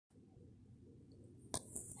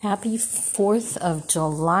Happy 4th of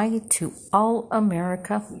July to all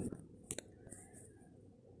America.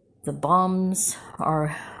 The bombs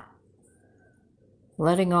are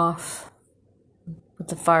letting off with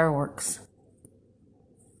the fireworks.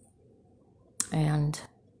 And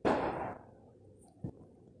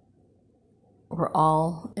we're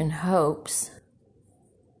all in hopes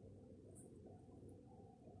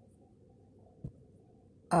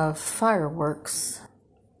of fireworks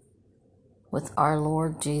with our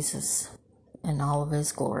Lord Jesus in all of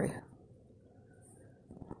his glory.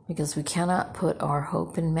 Because we cannot put our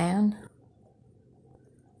hope in man,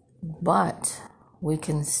 but we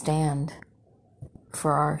can stand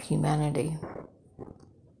for our humanity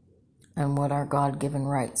and what our God-given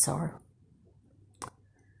rights are.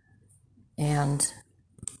 And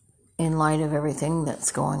in light of everything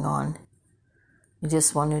that's going on, we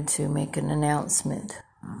just wanted to make an announcement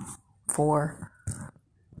for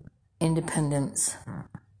independence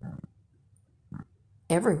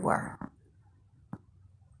everywhere.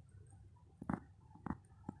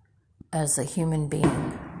 As a human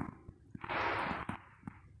being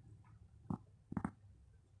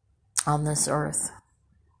on this earth,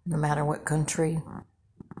 no matter what country,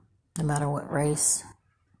 no matter what race,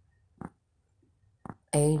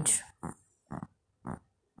 age.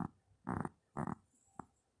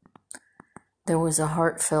 There was a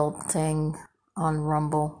heartfelt thing on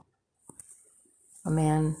Rumble. A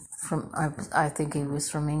man from, I think he was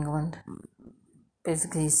from England,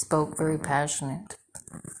 basically spoke very passionate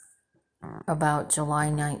about July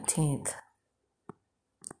 19th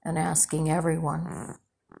and asking everyone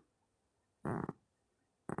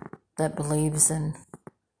that believes in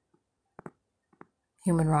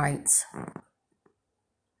human rights,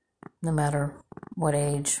 no matter what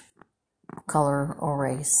age, color, or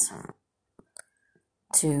race,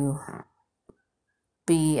 to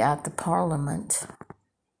be at the Parliament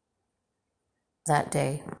that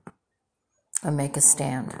day and make a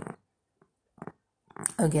stand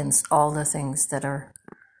against all the things that are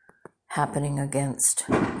happening against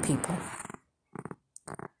people.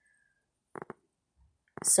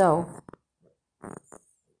 So,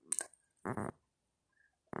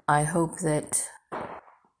 I hope that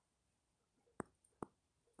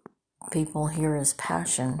people hear his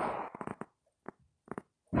passion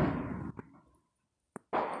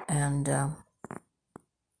and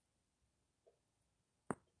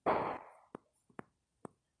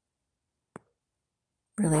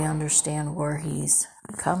really understand where he's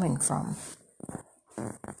coming from.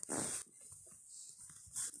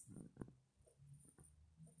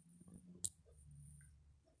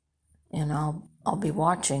 And I'll be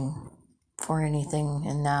watching for anything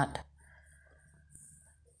in that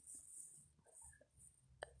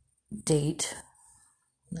date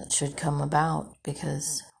that should come about,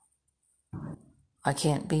 because I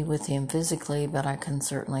can't be with him physically, but I can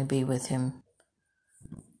certainly be with him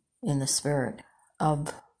in the spirit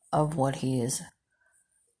of what he is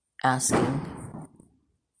asking.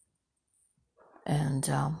 And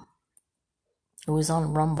it was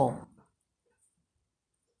on Rumble.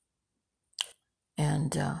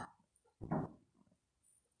 And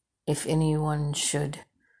if anyone should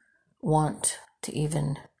want to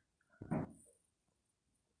even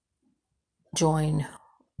join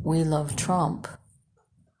We Love Trump,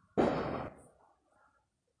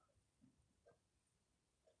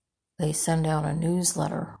 they send out a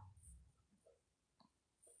newsletter,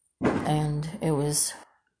 and it was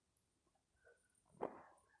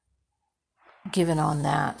given on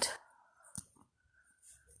that,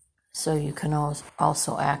 so you can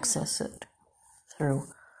also access it through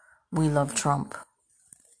We Love Trump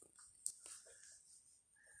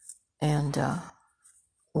and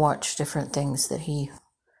watch different things that he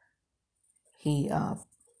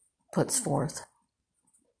puts forth.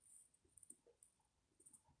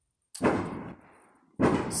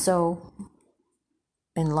 So,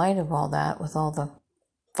 in light of all that, with all the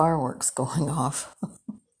fireworks going off,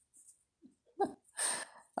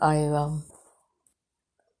 I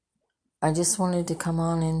just wanted to come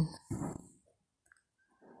on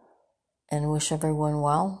and wish everyone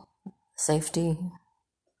well, safety,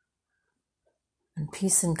 and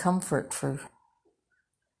peace and comfort for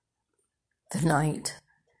the night.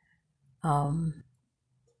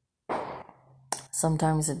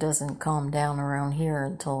 Sometimes it doesn't calm down around here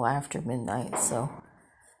until after midnight, so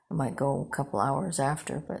it might go a couple hours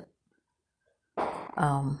after, but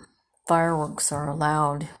fireworks are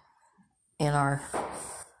allowed in our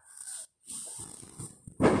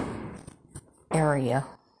area.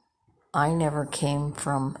 I never came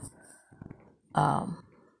from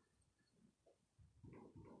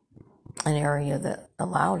an area that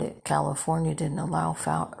allowed it. California didn't allow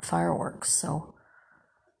fireworks, so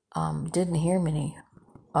didn't hear many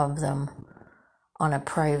of them on a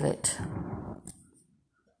private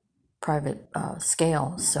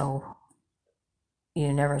scale. So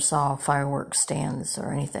you never saw fireworks stands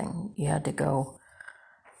or anything. You had to go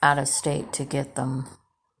out of state to get them,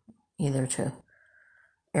 either to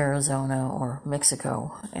Arizona or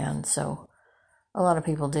Mexico, and so a lot of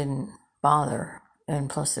people didn't bother, and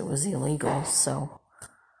plus it was illegal, so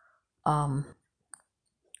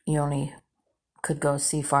you only could go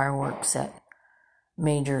see fireworks at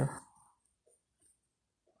major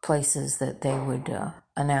places that they would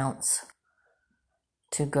announce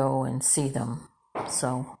to go and see them.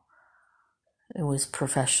 So it was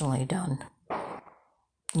professionally done,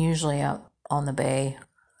 usually out on the bay,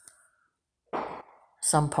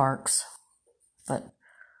 some parks, but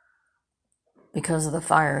because of the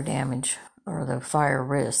fire damage or the fire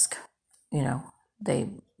risk, they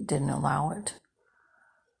didn't allow it.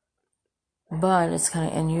 But it's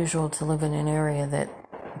kind of unusual to live in an area that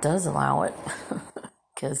does allow it,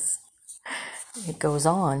 because it goes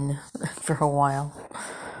on for a while.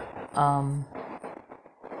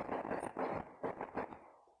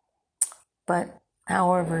 But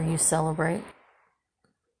however you celebrate,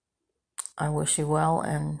 I wish you well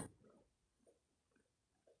and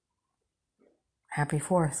happy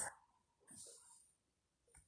 4th.